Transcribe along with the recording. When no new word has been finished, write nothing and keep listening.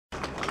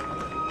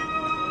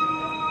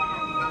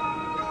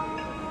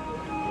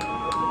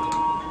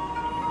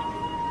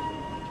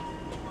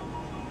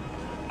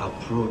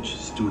Approach,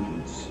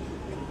 students.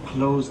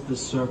 Close the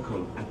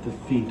circle at the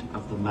feet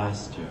of the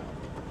Master.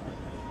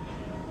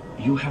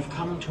 You have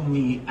come to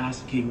me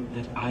asking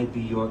that I be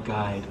your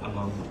guide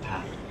along the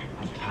path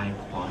of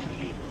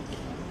Taekwondo.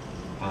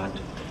 But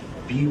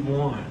be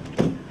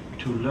warned,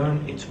 to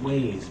learn its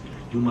ways,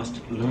 you must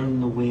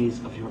learn the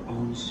ways of your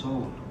own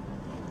soul.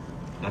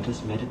 Let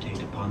us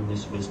meditate upon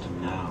this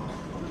wisdom now.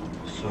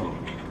 So,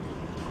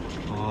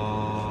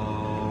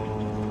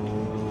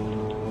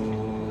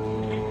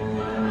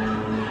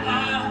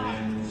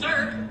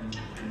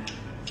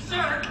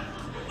 Sir.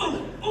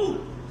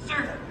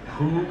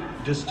 Who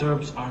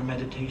disturbs our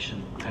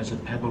meditation as a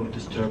pebble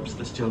disturbs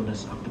the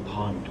stillness of the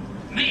pond?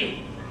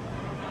 Me.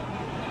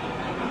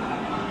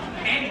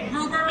 Ed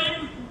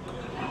Gruberman?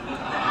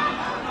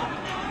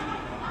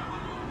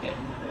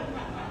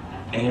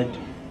 Ed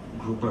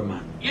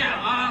Gruberman.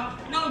 Yeah,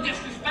 no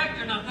disrespect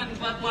or nothing,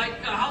 but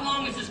like, how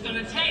long is this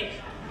gonna take?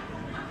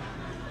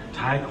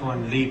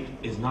 Taekwondo Leap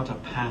is not a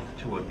path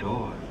to a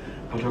door,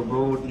 but a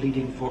road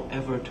leading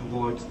forever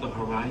towards the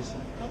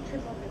horizon.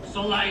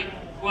 So like,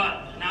 what,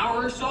 an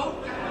hour or so?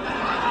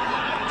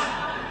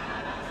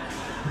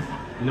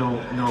 No,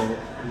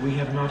 we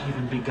have not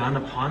even begun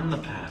upon the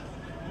path.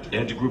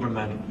 Ed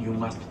Gruberman, you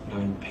must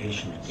learn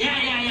patience.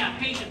 Yeah,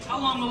 patience. How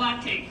long will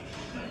that take?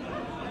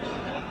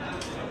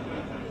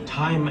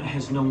 Time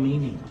has no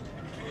meaning.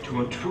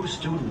 To a true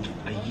student,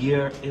 a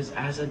year is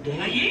as a day.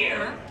 A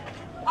year?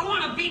 I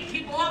want to beat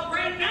people up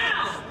right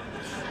now.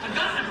 I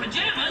got the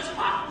pajamas.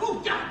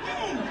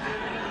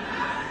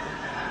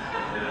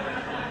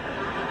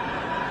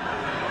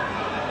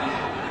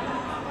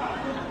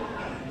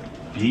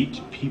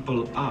 Beat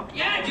people up?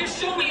 Yeah, just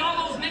show me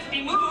all those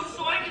nifty moves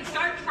so I can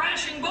start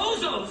crashing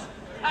bozos.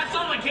 That's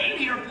all I came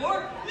here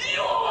for.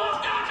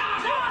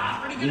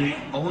 Pretty good. The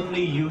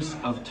only use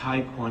of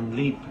Taekwondo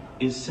Leap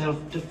is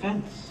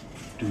self-defense.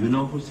 Do you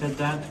know who said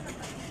that?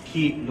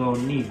 Ki Lo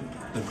Ni,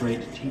 the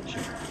great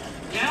teacher.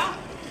 Yeah?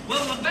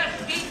 Well, the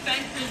best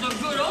defense is a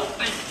good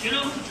offense. You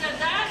know who said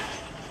that?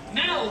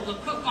 Mel, the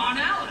cook on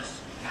Alice.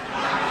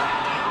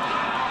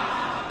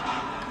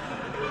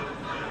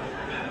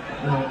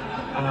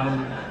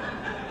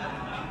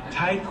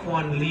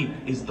 Taekwondo Leap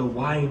is the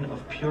wine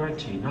of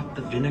purity, not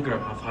the vinegar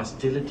of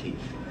hostility.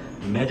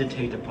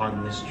 Meditate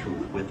upon this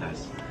truth with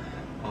us.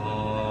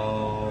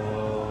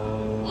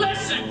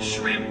 Listen,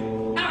 Shrimp.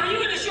 Now, are you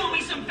going to show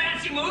me some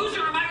fancy moves,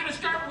 or am I going to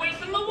start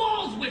waping the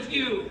walls with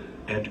you?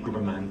 Ed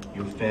Gruberman,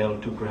 you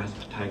failed to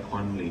grasp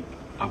Taekwondo Leap.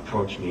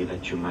 Approach me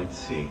that you might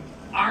see.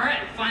 All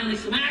right, finally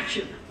some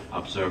action.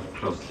 Observe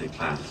closely,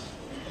 class.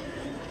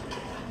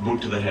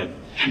 Boot to the head.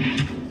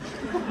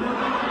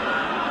 Ow,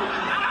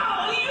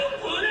 you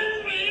put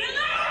me in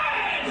the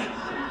head!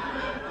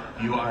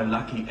 You are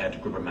lucky, Ed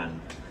Gruberman.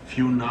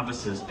 Few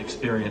novices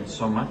experience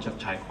so much of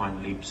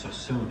Taekwondo Leap so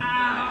soon.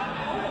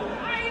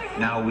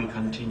 Now we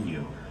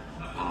continue.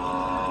 Hey,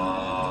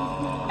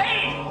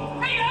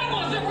 I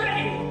wasn't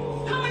ready.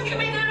 Come and get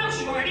me now,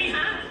 shorty,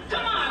 huh?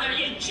 Come on, are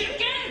you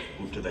chicken?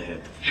 Boot to the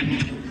head.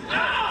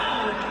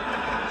 Oh!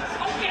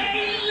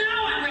 Okay,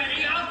 now I'm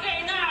ready.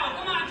 Okay, now.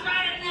 Come on,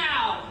 try it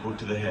now. Boot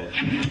to the head.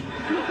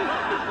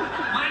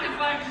 Mind if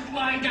I just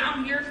lie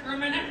down here for a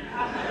minute?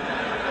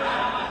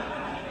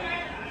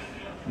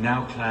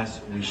 Now,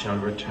 class, we shall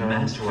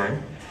return to our...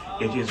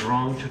 It is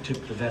wrong to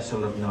tip the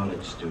vessel of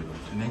knowledge, student.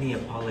 Many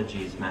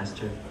apologies,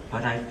 Master,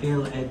 but I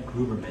feel Ed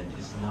Gruberman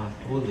is not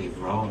wholly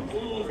wrong.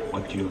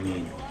 What do you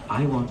mean?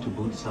 I want to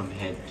boot some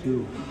head,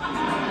 too.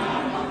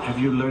 Have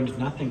you learned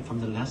nothing from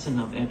the lesson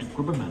of Ed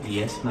Gruberman?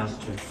 Yes,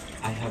 Master.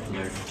 I have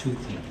learned two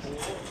things.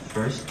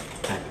 First,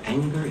 that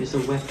anger is a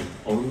weapon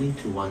only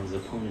to one's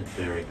opponent.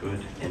 Very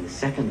good. And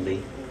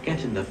secondly,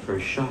 get in the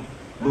first shot.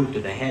 Boot to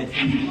the head.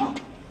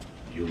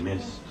 You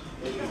missed.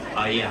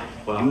 Yeah,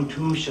 well... You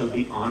too shall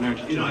be honored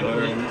to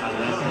learn a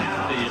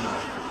lesson.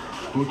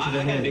 Boot to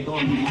the head.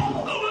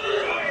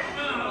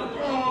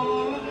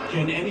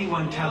 Can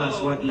anyone tell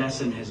us what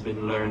lesson has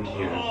been learned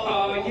here?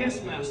 Yes,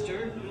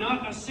 Master.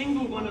 Not a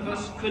single one of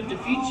us could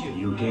defeat you.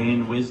 You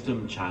gain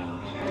wisdom, child.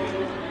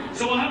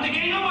 So we'll have to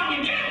gang up on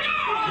you. Get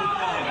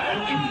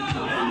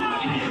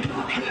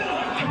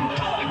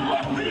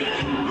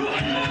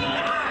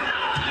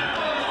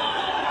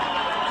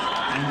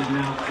And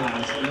now,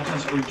 class, let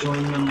us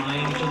rejoin the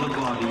mind to the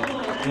body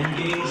and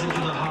gaze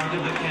into the heart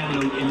of the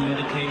candle in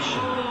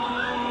meditation.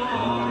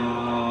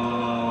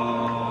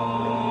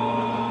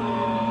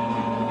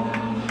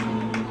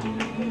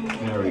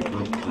 Very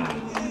good,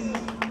 class.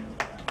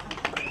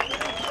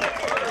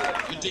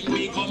 You think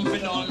we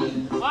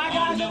confident? I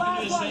got the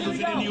last one, here we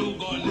go. New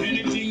gun,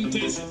 anything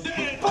test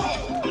dead.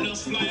 We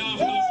just fly off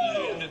those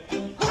lead.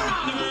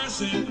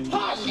 Mercy.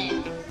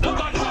 Look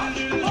at all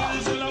the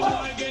lies, will I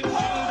get killed?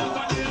 Look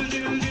at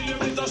dill,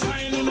 with the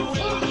sign in the wind.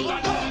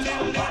 Look at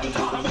dill,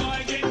 the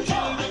boy get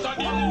killed. Look at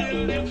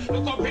dill,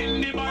 look up in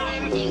the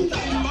barrel.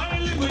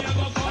 Miley, we a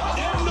go cut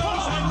them down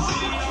and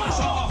see us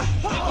off.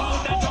 Take out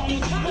the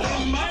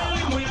tongue.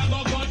 Miley, we a go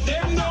cut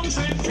them down and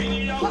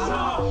see us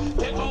off.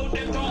 Take out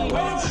the tongue.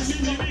 Well,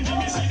 see me,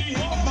 see the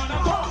hit man a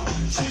come.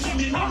 See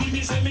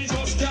me, say me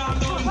just can't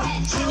done.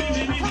 See me,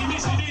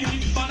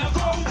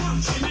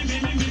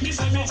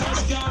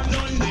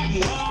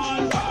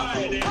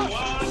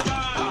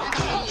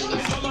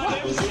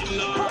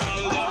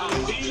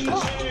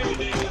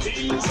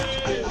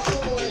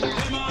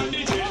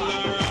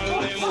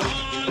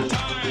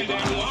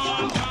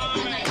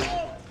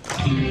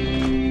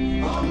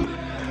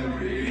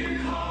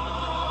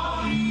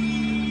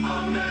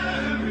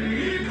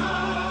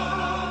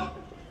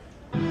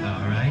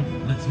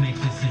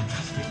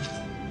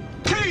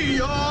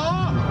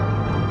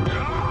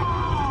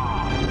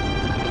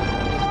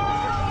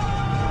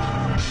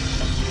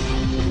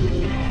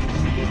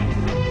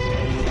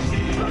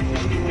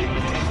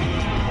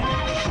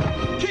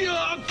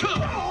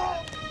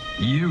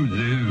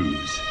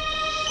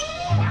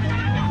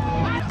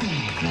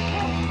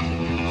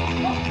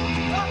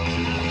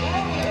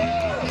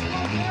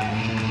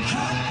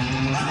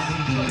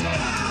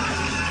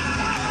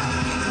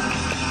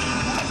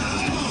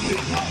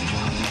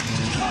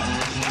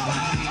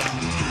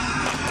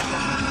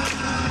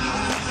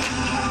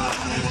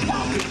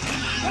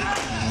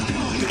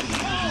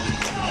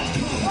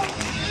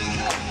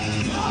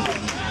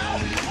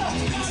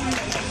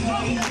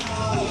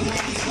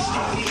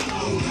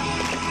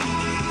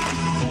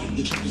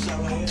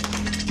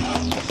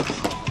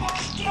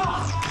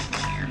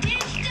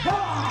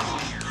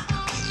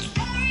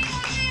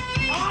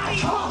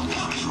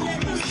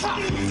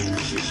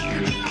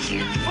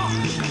 Just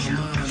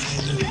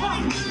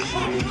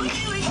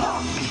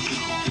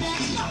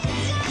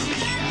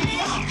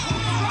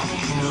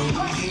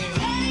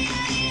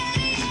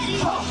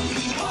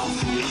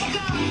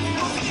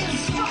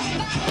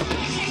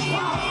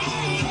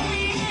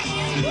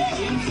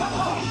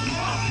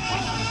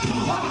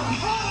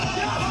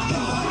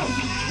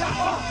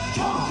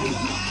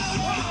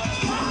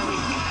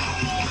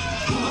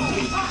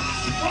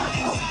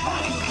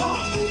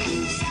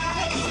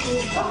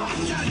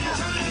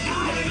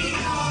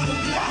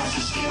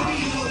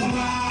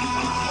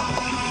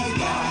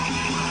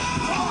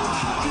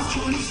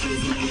 20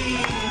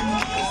 streets